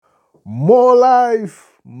More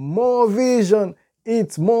life, more vision.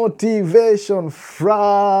 It's Motivation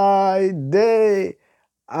Friday.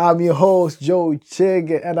 I'm your host, Joe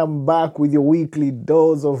Chege, and I'm back with your weekly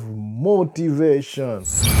dose of motivation.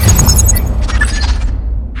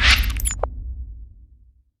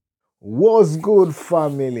 What's good,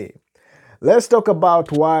 family? Let's talk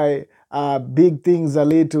about why big things are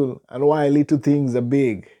little and why little things are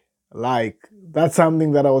big. That's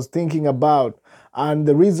something that I was thinking about. And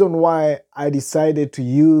the reason why I decided to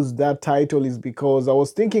use that title is because I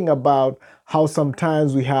was thinking about how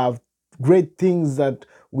sometimes we have great things that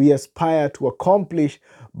we aspire to accomplish,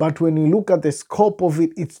 but when you look at the scope of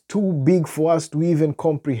it, it's too big for us to even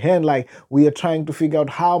comprehend. Like, we are trying to figure out,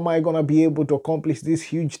 how am I going to be able to accomplish this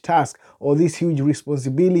huge task or this huge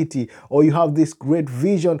responsibility? Or you have this great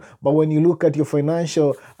vision, but when you look at your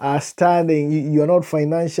financial standing, you're not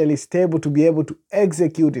financially stable to be able to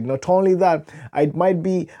execute it. Not only that, it might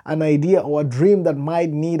be an idea or a dream that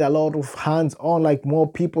might need a lot of hands on, like more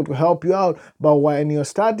people to help you out. But when you're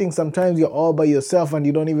starting, sometimes you're all by yourself and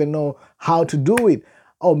you don't even know how to do it.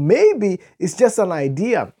 Or maybe it's just an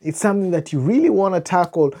idea. It's something that you really want to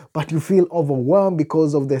tackle, but you feel overwhelmed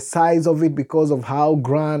because of the size of it, because of how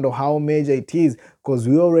grand or how major it is. Because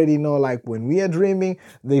we already know, like, when we are dreaming,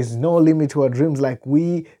 there's no limit to our dreams. Like,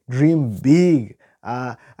 we dream big.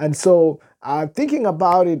 And so thinking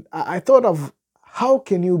about it, I thought of, how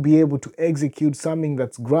can you be able to execute something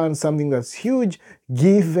that's grand, something that's huge,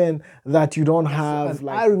 given that you don't have...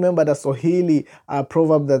 I remember the Swahili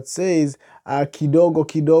proverb that says, kidogo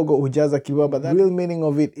kidogo hujaza kibaba. The real meaning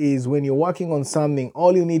of it is, when you're working on something,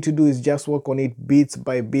 all you need to do is just work on it bits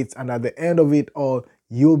by bits, and at the end of it all,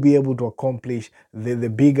 you'll be able to accomplish the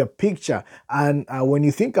bigger picture. And when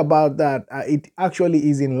you think about that, it actually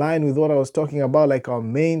is in line with what I was talking about, like our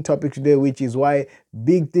main topic today, which is why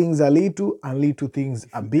big things are little and little things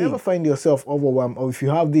are big. If you ever find yourself overwhelmed, or if you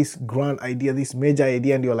have this grand idea, this major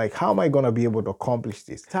idea, and you're like, how am I going to be able to accomplish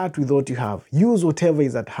this? Start with what you have. Use whatever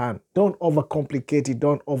is at hand. Don't overcomplicate it.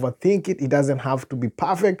 Don't overthink it. It doesn't have to be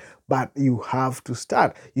perfect, but you have to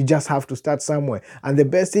start. You just have to start somewhere. And the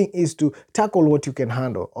best thing is to tackle what you can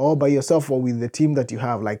handle, all by yourself or with the team that you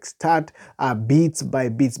have. Like, start bits by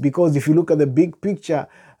bits, because if you look at the big picture,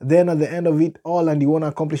 then at the end of it all, and you want to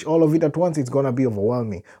accomplish all of it at once, it's going to be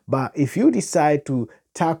overwhelming. But if you decide to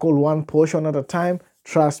tackle one portion at a time,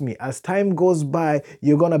 trust me, as time goes by,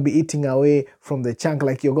 you're going to be eating away from the chunk.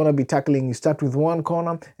 Like, you're going to be tackling, you start with one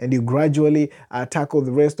corner and you gradually tackle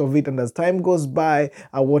the rest of it. And as time goes by,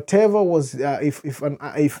 whatever was, if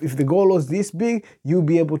the goal was this big, you'll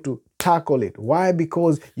be able to tackle it. Why?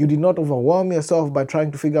 Because you did not overwhelm yourself by trying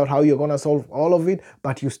to figure out how you're going to solve all of it,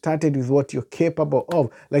 but you started with what you're capable of.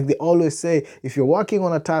 Like they always say, if you're working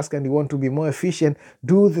on a task and you want to be more efficient,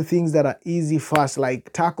 do the things that are easy first.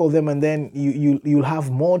 Like, tackle them, and then you'll have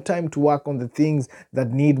more time to work on the things that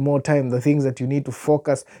need more time, the things that you need to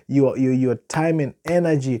focus your time and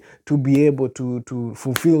energy to be able to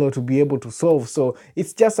fulfill or to be able to solve. So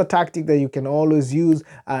it's just a tactic that you can always use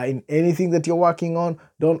in anything that you're working on.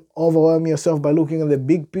 Don't overwhelm yourself by looking at the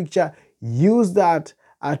big picture. Use that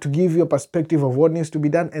to give you a perspective of what needs to be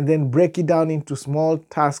done, and then break it down into small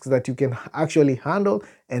tasks that you can actually handle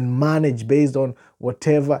and manage based on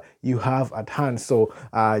whatever you have at hand. So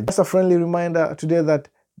just a friendly reminder today that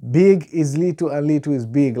big is little and little is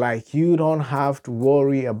big. Like, you don't have to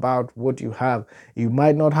worry about what you have. You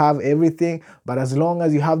might not have everything, but as long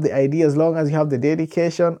as you have the idea, as long as you have the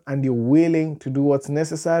dedication and you're willing to do what's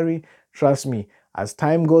necessary, trust me, as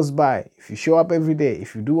time goes by, if you show up every day,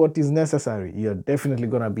 if you do what is necessary, you're definitely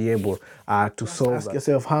going to be able to solve. Ask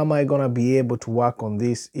yourself, how am I going to be able to work on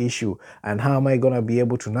this issue? And how am I going to be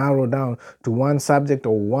able to narrow down to one subject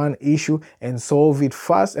or one issue and solve it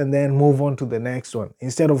first, and then move on to the next one,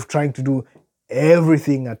 instead of trying to do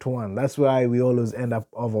everything at once? That's why we always end up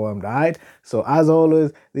overwhelmed, all right? So as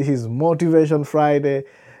always, this is Motivation Friday.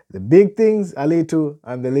 The big things are little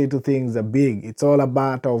and the little things are big. It's all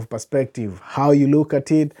about of perspective, how you look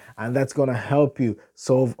at it, and that's going to help you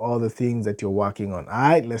solve all the things that you're working on. All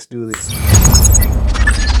right, let's do this.